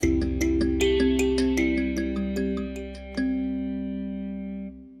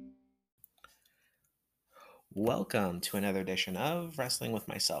welcome to another edition of Wrestling with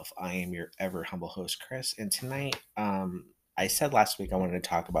Myself. I am your ever humble host, Chris, and tonight, I said last week I wanted to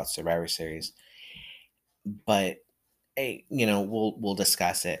talk about Survivor Series, but hey, we'll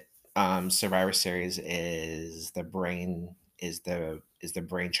discuss it. Survivor Series is the brainchild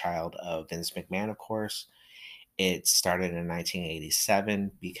of Vince McMahon, of course. It started in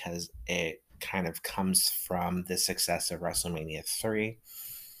 1987 because it kind of comes from the success of WrestleMania 3.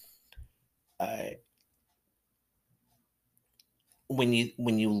 Uh, when you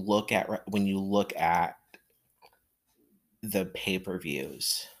look at the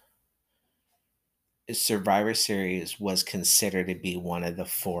pay-per-views, Survivor Series was considered to be one of the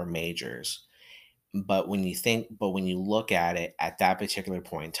four majors. But when you look at it at that particular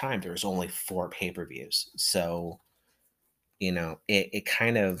point in time, there was only four pay-per-views. So, it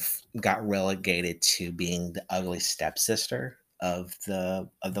kind of got relegated to being the ugly stepsister of the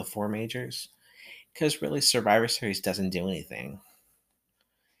four majors. Because really Survivor Series doesn't do anything.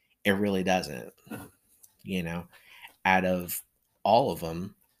 It really doesn't. You know, out of all of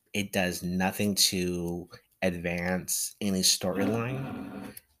them, it does nothing to advance any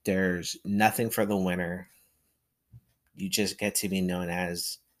storyline. There's nothing for the winner. You just get to be known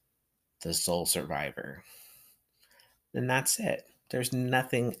as the sole survivor. And that's it. There's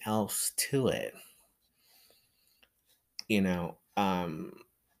nothing else to it. You know,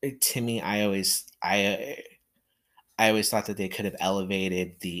 to me, I always thought that they could have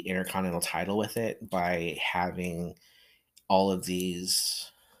elevated the Intercontinental title with it by having all of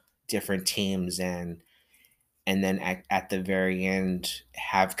these different teams and then at the very end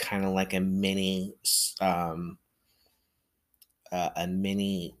have kind of like um a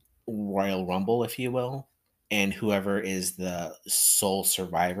mini Royal Rumble, if you will, and whoever is the sole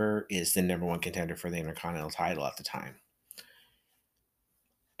survivor is the number one contender for the Intercontinental title at the time.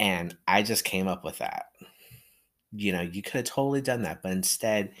 And I just came up with that. You could have totally done that, but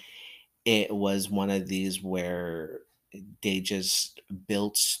instead it was one of these where they just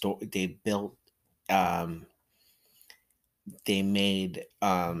um they made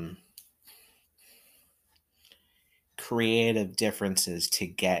creative differences to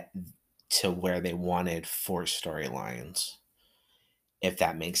get to where they wanted for storylines, if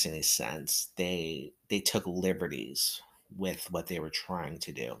that makes any sense. They took liberties with what they were trying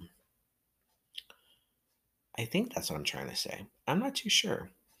to do. I think that's what I'm trying to say. I'm not too sure.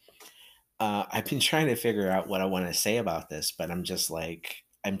 I've been trying to figure out what I want to say about this, but I'm just like,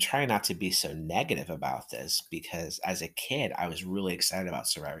 I'm trying not to be so negative about this because as a kid, I was really excited about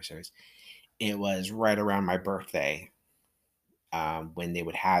Survivor Series. It was right around my birthday, when they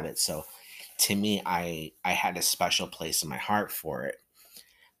would have it. So to me, I had a special place in my heart for it.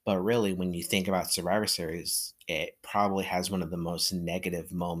 But really, when you think about Survivor Series, it probably has one of the most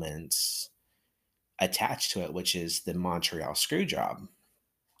negative moments attached to it, which is the Montreal screw job.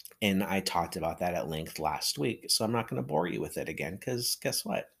 And I talked about that at length last week. So I'm not going to bore you with it again because guess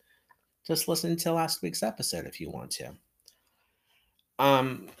what? Just listen to last week's episode if you want to.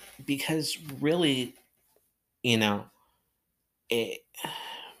 Um, because really, you know, it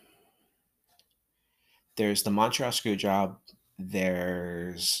there's the Montreal screw job,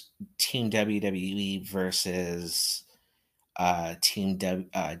 there's Team WWE versus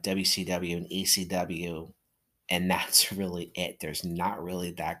WCW and ECW, and that's really it. There's not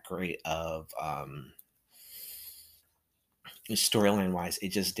really that great of storyline wise. It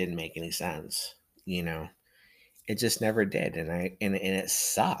just didn't make any sense, you know. It just never did, and it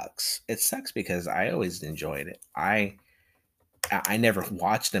sucks. It sucks because I always enjoyed it. I never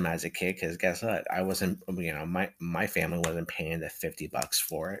watched them as a kid because guess what? I wasn't, my family wasn't paying the $50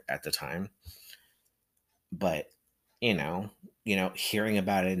 for it at the time. But you know, hearing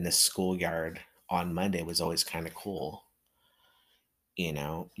about it in the schoolyard on Monday was always kind of cool.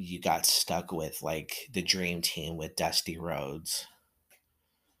 You got stuck with like the dream team with Dusty Rhodes.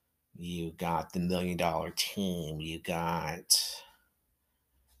 You got the $1 Million Team. You got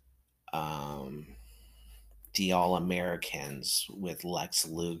um, the All Americans with Lex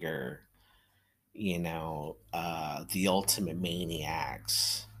Luger. The Ultimate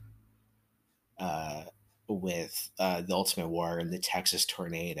Maniacs, uh, with the Ultimate Warrior and the Texas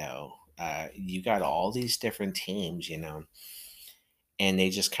Tornado. You got all these different teams, and they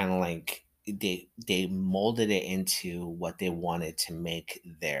just kind of like they molded it into what they wanted to make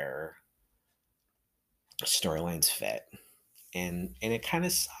their storylines fit, and it kind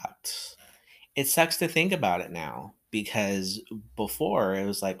of sucked. It sucks to think about it now because before it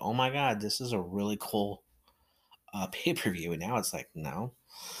was like, oh my god, this is a really cool pay per view, and now it's like, no,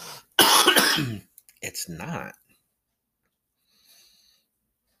 it's not.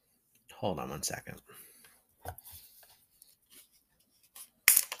 Hold on one second.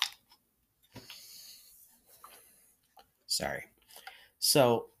 Sorry.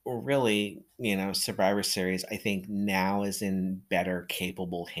 So really, Survivor Series, I think now is in better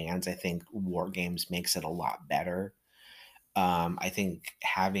capable hands. I think War Games makes it a lot better. I think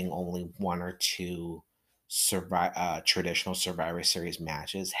having only one or two traditional Survivor Series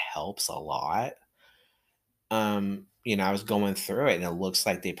matches helps a lot. I was going through it and it looks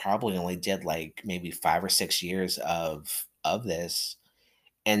like they probably only did like maybe 5 or 6 years of this.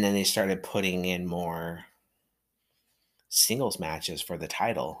 And then they started putting in more singles matches for the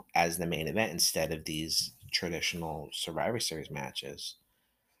title as the main event instead of these traditional Survivor Series matches.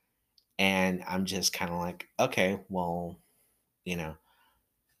 And I'm just kind of like, okay, well, you know,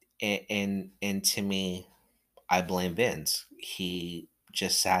 and to me, I blame Vince. He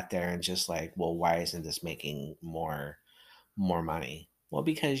just sat there and just like, well, why isn't this making more money? Well,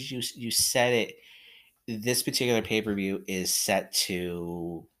 because you said it. This particular pay per view is set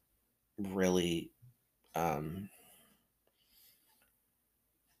to really, um,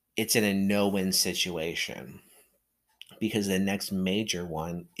 it's in a no win situation because the next major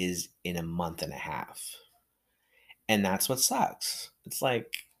one is in a month and a half. And that's what sucks. It's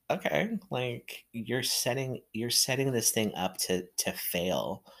like, okay, like you're setting this thing up to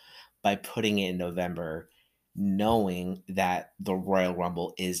fail by putting it in November, knowing that the Royal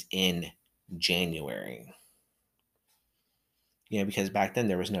Rumble is in January. Because back then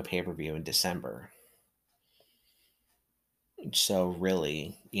there was no pay-per-view in December. So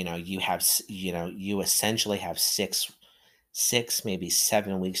really, you essentially have six, maybe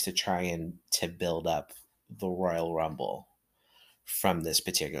 7 weeks to try and to build up the Royal Rumble from this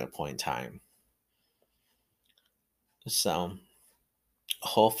particular point in time. So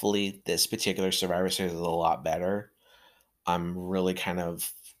hopefully this particular Survivor Series is a lot better. I'm really kind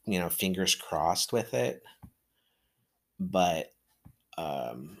of, fingers crossed with it. But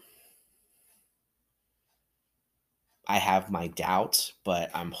um I have my doubts, but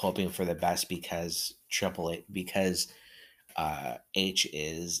I'm hoping for the best because H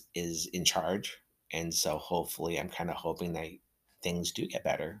is in charge. And so hopefully I'm kind of hoping that things do get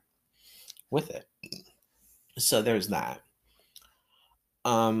better with it. So there's that.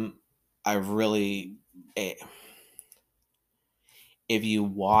 Um, I really, eh, if you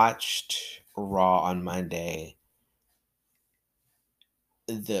watched Raw on Monday,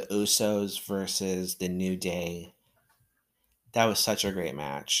 the Usos versus the New Day, that was such a great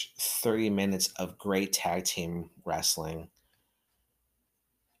match. 30 minutes of great tag team wrestling.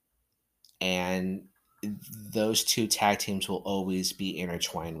 And those two tag teams will always be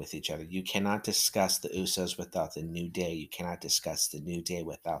intertwined with each other. You cannot discuss the Usos without the New Day. You cannot discuss the New Day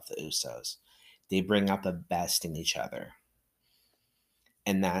without the Usos. They bring out the best in each other.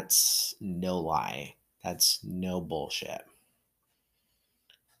 And that's no lie. That's no bullshit.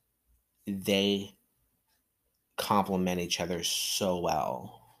 They complement each other so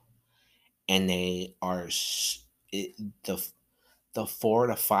well. And they are it, the 4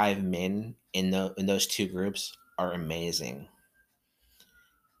 to 5 men in those two groups are amazing.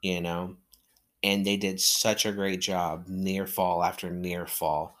 You know, and they did such a great job, near fall after near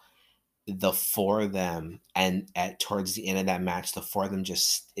fall. The four of them, and at towards the end of that match, the four of them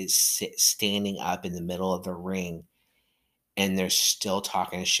just standing up in the middle of the ring, and they're still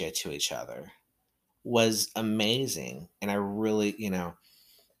talking shit to each other, was amazing. And I really,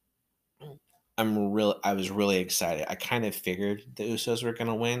 I was really excited. I kind of figured the Usos were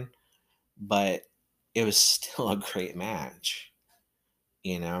gonna win, but it was still a great match,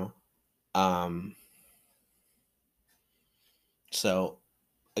 you know. Um, so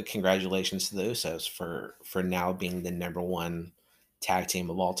congratulations to the Usos for now being the number one tag team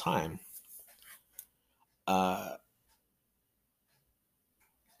of all time. Uh,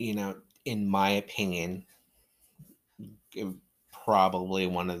 in my opinion, probably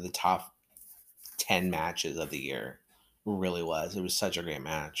one of the top 10 matches of the year. Really was. It was such a great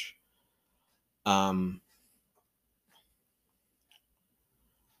match. Um,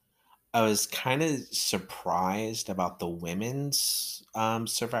 I was kind of surprised about the women's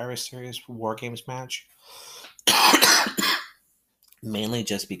Survivor Series War Games match, mainly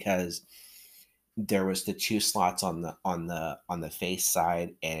just because there was the two slots on the face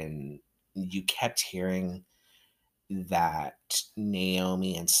side, and you kept hearing that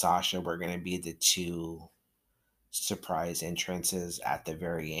Naomi and Sasha were going to be the two surprise entrances at the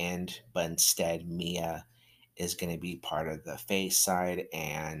very end, but instead Mia is going to be part of the face side,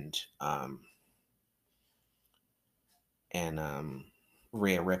 and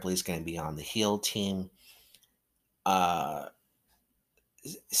Rhea Ripley's going to be on the heel team. Uh,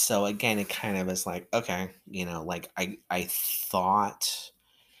 so again, it kind of is like, okay, like I thought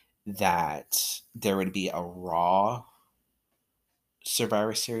that there would be a Raw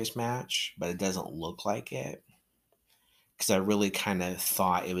Survivor Series match, but it doesn't look like it because I really kind of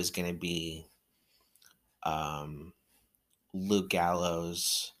thought it was going to be um, Luke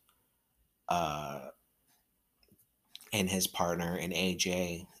Gallows uh, and his partner and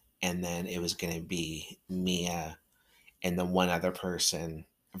AJ, and then it was going to be Mia and then one other person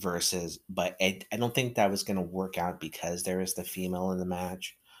versus. But I don't think that was going to work out because there is the female in the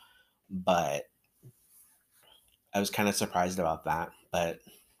match. But I was kind of surprised about that. But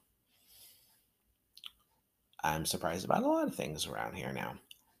I'm surprised about a lot of things around here now.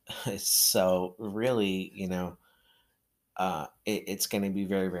 So really, it's going to be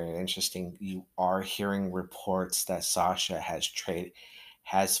very, very interesting. You are hearing reports that Sasha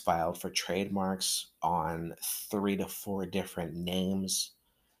has filed for trademarks on 3 to 4 different names,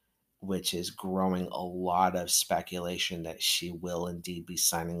 which is growing a lot of speculation that she will indeed be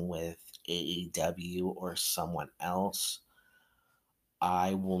signing with AEW or someone else.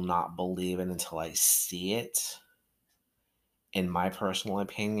 I will not believe it until I see it. In my personal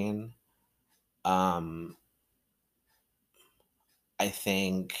opinion, um, I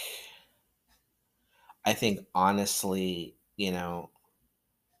think I think honestly,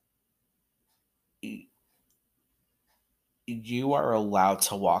 y- you are allowed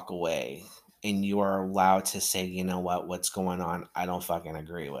to walk away and you are allowed to say, you know what's going on, I don't fucking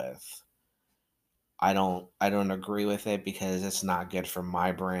agree with. I don't agree with it because it's not good for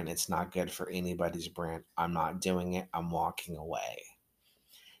my brand, it's not good for anybody's brand. I'm not doing it. I'm walking away.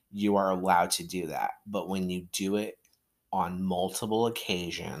 You are allowed to do that. But when you do it on multiple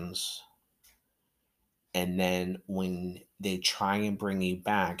occasions, and then when they try and bring you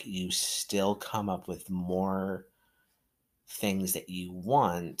back, you still come up with more things that you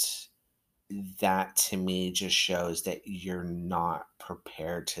want. That to me just shows that you're not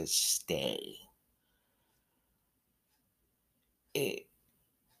prepared to stay. It,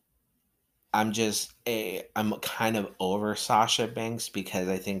 I'm kind of over Sasha Banks because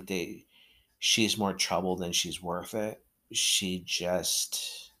I think that she's more trouble than she's worth it. She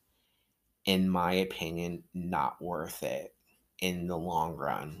just, in my opinion, not worth it in the long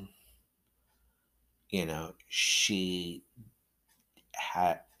run. She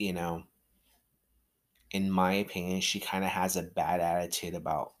had, in my opinion, she kind of has a bad attitude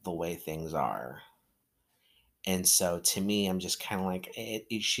about the way things are. And so to me, I'm just kind of like,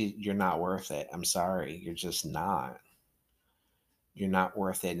 you're not worth it. I'm sorry. You're just not. You're not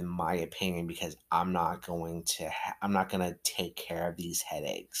worth it, in my opinion, because I'm not going to take care of these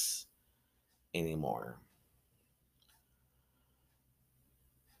headaches anymore.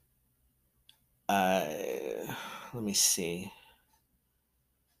 Let me see.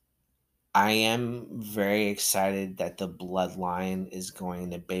 I am very excited that the bloodline is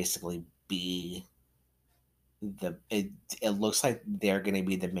going to basically be it looks like they're going to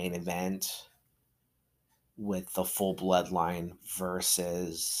be the main event with the full bloodline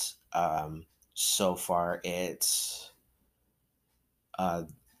versus so far it's uh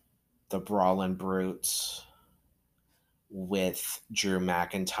the Brawling Brutes with Drew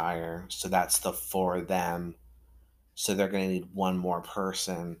McIntyre. So that's the 4 of them. So they're going to need one more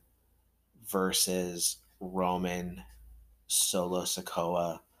person versus Roman, Solo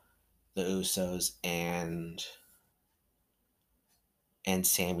Sokoa, the Usos, and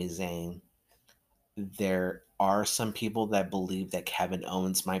Sami Zayn. There are some people that believe that Kevin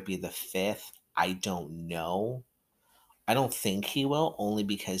Owens might be the 5th. I don't know. I don't think he will, only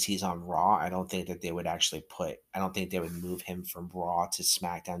because he's on Raw. I don't think that they would I don't think they would move him from Raw to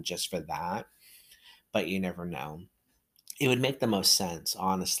SmackDown just for that. But you never know. It would make the most sense,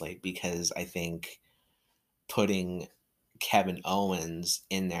 honestly, because I think putting Kevin Owens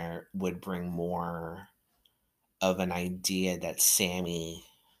in there would bring more of an idea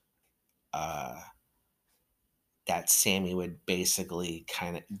uh, that Sammy would basically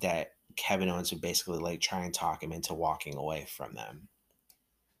that Kevin Owens would basically like try and talk him into walking away from them.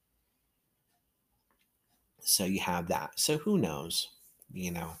 So you have that. So who knows?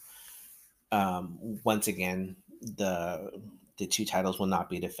 You know, once again, the 2 titles will not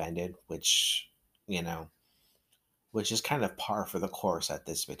be defended, you know, which is kind of par for the course at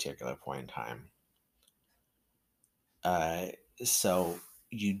this particular point in time. Uh, so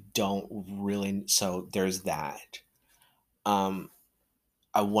you don't really. So there's that. Um,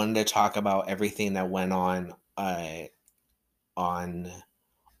 I wanted to talk about everything that went on on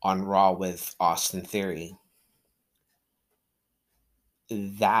Raw with Austin Theory.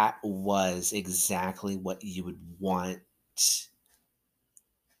 That was exactly what you would want.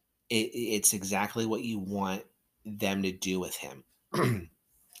 It's exactly what you want them to do with him.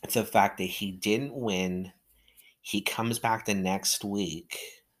 It's the fact that he didn't win. He comes back the next week.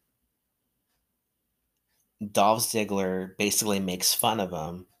 Dolph Ziggler basically makes fun of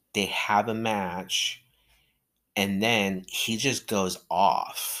him. They have a match, and then he just goes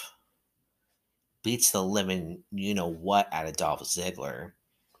off, beats the living you know what out of Dolph Ziggler,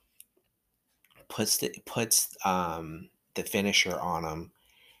 puts the finisher on him,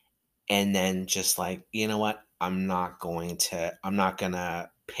 and then just like, you know what? I'm not gonna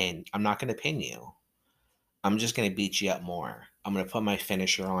pin you. I'm just gonna beat you up more. I'm gonna put my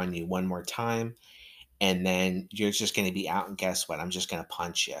finisher on you one more time, and then you're just gonna be out. And guess what? I'm just gonna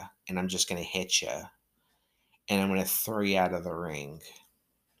punch you, and I'm just gonna hit you, and I'm gonna throw you out of the ring.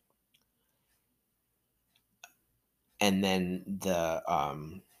 And then the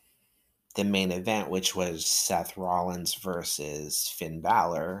main event, which was Seth Rollins versus Finn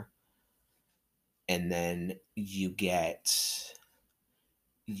Balor, and then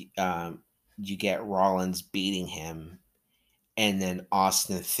um, you get Rollins beating him, and then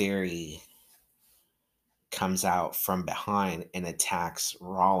Austin Theory comes out from behind and attacks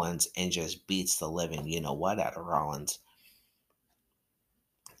Rollins and just beats the living you know what out of Rollins.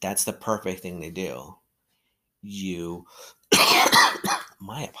 That's the perfect thing to do. You,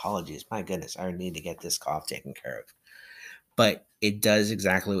 my apologies, my goodness, I need to get this cough taken care of. But it does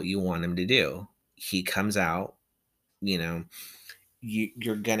exactly what you want him to do. He comes out, you know,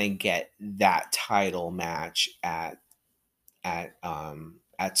 you're gonna get that title match at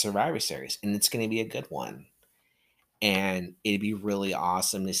Survivor Series, and it's gonna be a good one. And it'd be really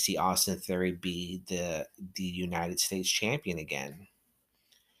awesome to see Austin Theory be the United States champion again.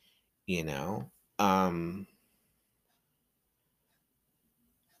 You know,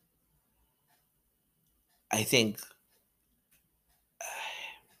 I think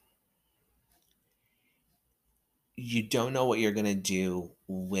you don't know what you're gonna do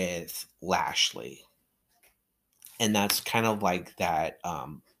with Lashley, and that's kind of like that.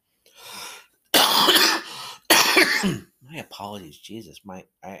 My apologies, Jesus,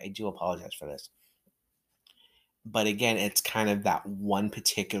 I do apologize for this. But again, it's kind of that one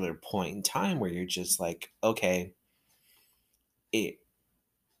particular point in time where you're just like, okay, it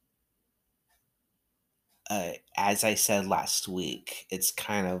as I said last week, it's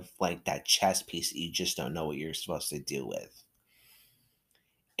kind of like that chess piece that you just don't know what you're supposed to do with.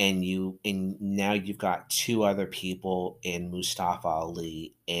 And now you've got two other people in Mustafa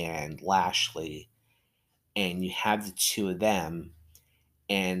Ali and Lashley, and you have the two of them,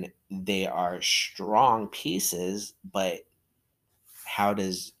 and they are strong pieces, but how do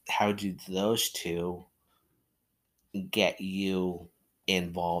those two get you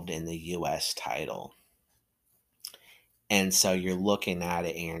involved in the US title? And so you're looking at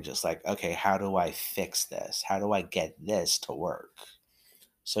it and you're just like, okay, how do I fix this? How do I get this to work?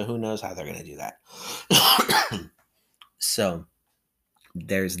 So who knows how they're going to do that? So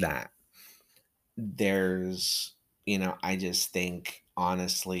there's that. There's, I just think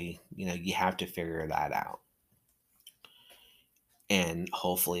honestly, you have to figure that out. And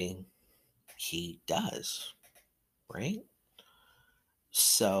hopefully he does, right?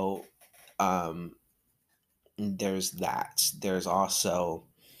 So um there's that. There's also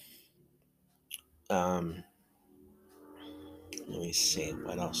um let me see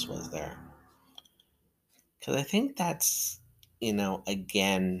what else was there. Cuz I think that's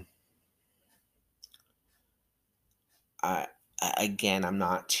again I again I'm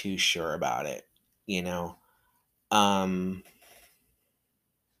not too sure about it, you know. Um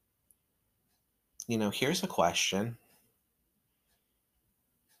here's a question.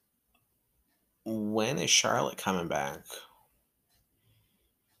 When is Charlotte coming back?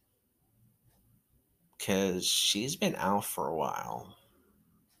 Cuz she's been out for a while.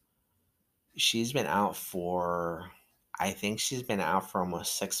 She's been out for I think she's been out for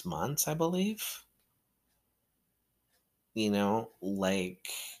almost 6 months, I believe. Like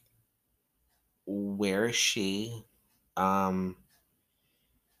where is she? Um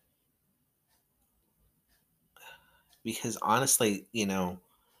because honestly,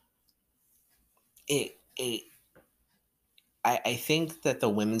 it I think that the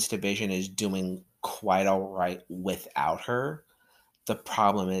women's division is doing quite all right without her. The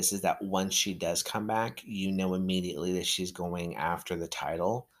problem is that once she does come back, you know immediately that she's going after the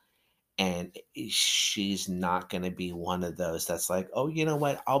title, and she's not going to be one of those that's like, "Oh, you know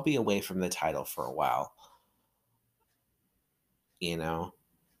what? I'll be away from the title for a while." You know?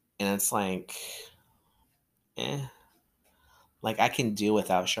 And it's like, eh, like I can do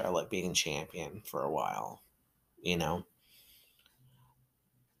without Charlotte being champion for a while, you know?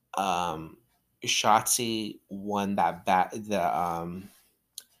 Um Shotzi won that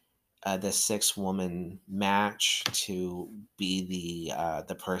the 6 woman match to be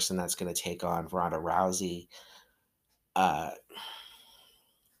the person that's going to take on Ronda Rousey. Uh,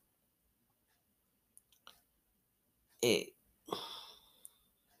 it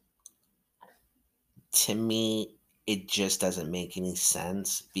To me, it just doesn't make any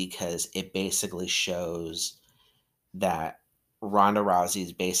sense because it basically shows that Ronda Rousey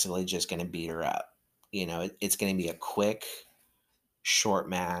is basically just going to beat her up. It's going to be a quick, short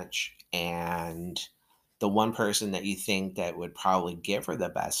match, and the one person that you think that would probably give her the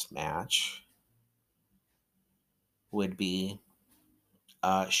best match would be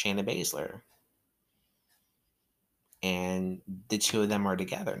Shayna Baszler, and the two of them are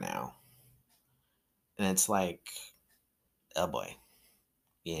together now, and it's like, oh boy,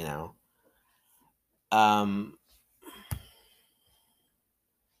 you know. Um,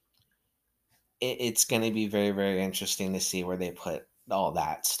 it's going to be very, very interesting to see where they put all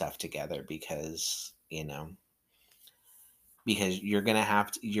that stuff together because you're gonna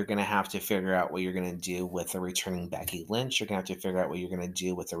have to figure out what you're gonna do with the returning Becky Lynch. You're gonna have to figure out what you're gonna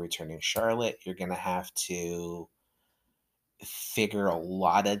do with the returning Charlotte. You're gonna have to figure a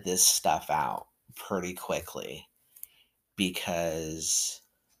lot of this stuff out pretty quickly because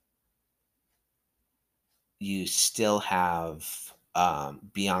you still have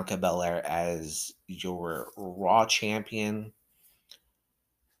Bianca Belair as your Raw champion,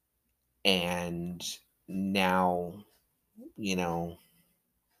 and now you know,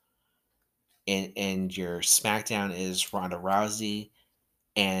 and your SmackDown is Ronda Rousey.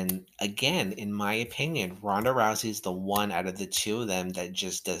 And again, in my opinion, Ronda Rousey is the one out of the two of them that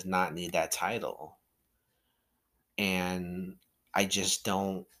just does not need that title. And I just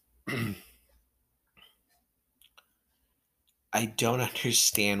don't I don't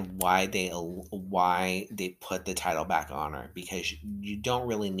understand why they put the title back on her because you don't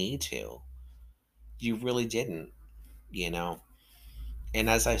really need to. You really didn't, you know. And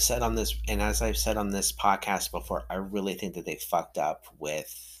as I've said on this podcast before, I really think that they fucked up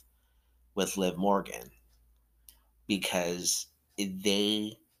with Liv Morgan because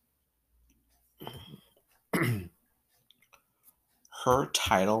they her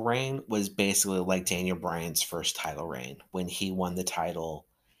title reign was basically like Daniel Bryan's first title reign when he won the title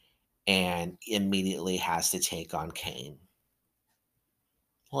and immediately has to take on Kane.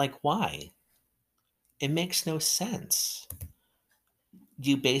 Like, why? It makes no sense.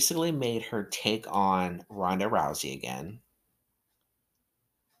 You basically made her take on Ronda Rousey again,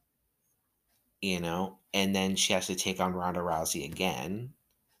 and then she has to take on Ronda Rousey again.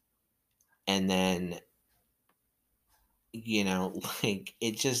 And then, like,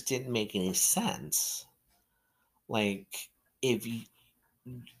 it just didn't make any sense. Like, if you,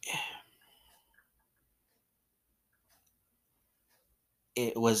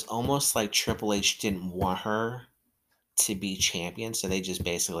 it was almost like Triple H didn't want her to be champion, so they just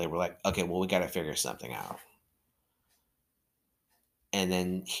basically were like, okay, well, we got to figure something out. And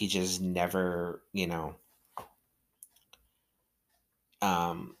then he just never,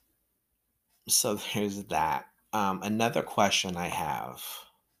 um, so there's that. Another question I have: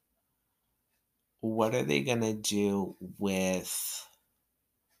 what are they gonna do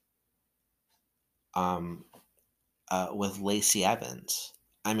um with Lacey Evans?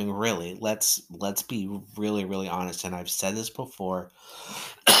 I mean, really, let's be really, really honest. And I've said this before,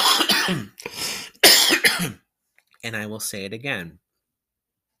 and I will say it again.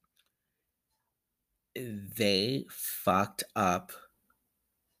 They fucked up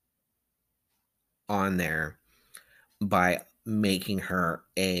on there by making her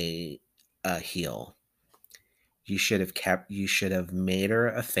a heel. You should have made her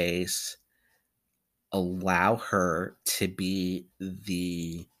a face, allow her to be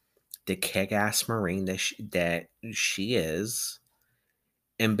the kick-ass marine that she is,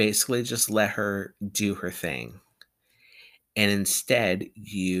 and basically just let her do her thing. And instead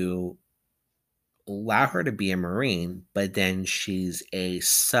you allow her to be a marine, but then she's a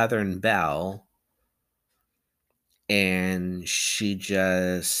Southern belle and she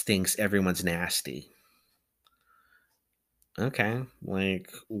just thinks everyone's nasty. Okay,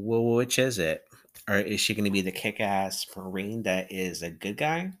 like, well, which is it? Or is she going to be the kick-ass marine that is a good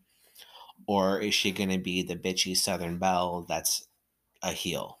guy, or is she going to be the bitchy Southern belle that's a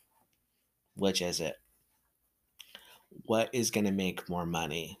heel? Which is it? What is going to make more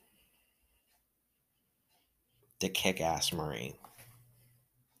money? The kick-ass marine.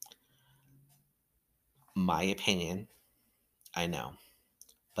 My opinion, I know,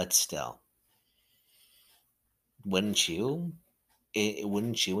 but still, wouldn't you?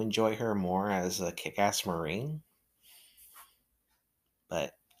 Wouldn't you enjoy her more as a kick-ass marine?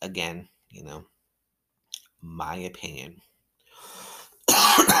 But again, my opinion.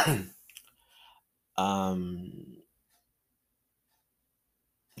 um,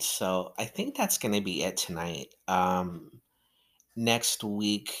 so I think that's going to be it tonight. Next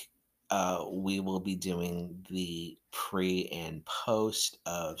week, we will be doing the pre and post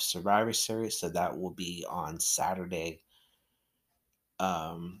of Survivor Series. So that will be on Saturday,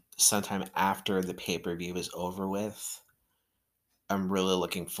 sometime after the pay per view is over with. I'm really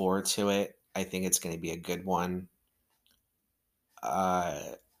looking forward to it. I think it's going to be a good one. Uh,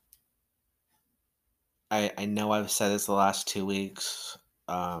 I know I've said this the last 2 weeks.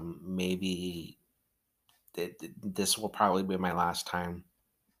 Maybe this will probably be my last time.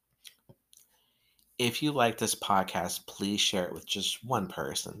 If you like this podcast, please share it with just one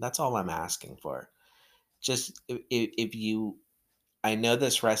person. That's all I'm asking for. Just if you, I know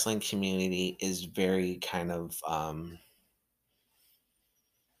this wrestling community is very kind of,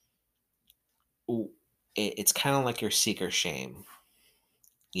 ooh, it's kind of like your seek or shame,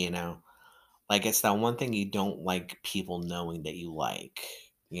 you know? Like it's that one thing you don't like people knowing that you like,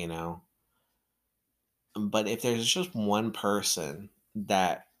 you know? But if there's just one person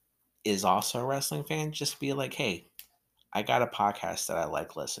that is also a wrestling fan, just be like, hey, I got a podcast that I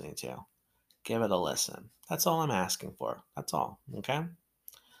like listening to. Give it a listen. That's all I'm asking for. That's all. Okay.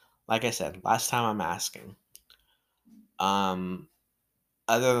 Like I said, last time I'm asking. Um,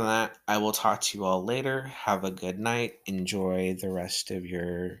 Other than that, I will talk to you all later. Have a good night. Enjoy the rest of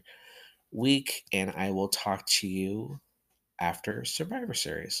your week, and I will talk to you after Survivor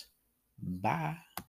Series. Bye.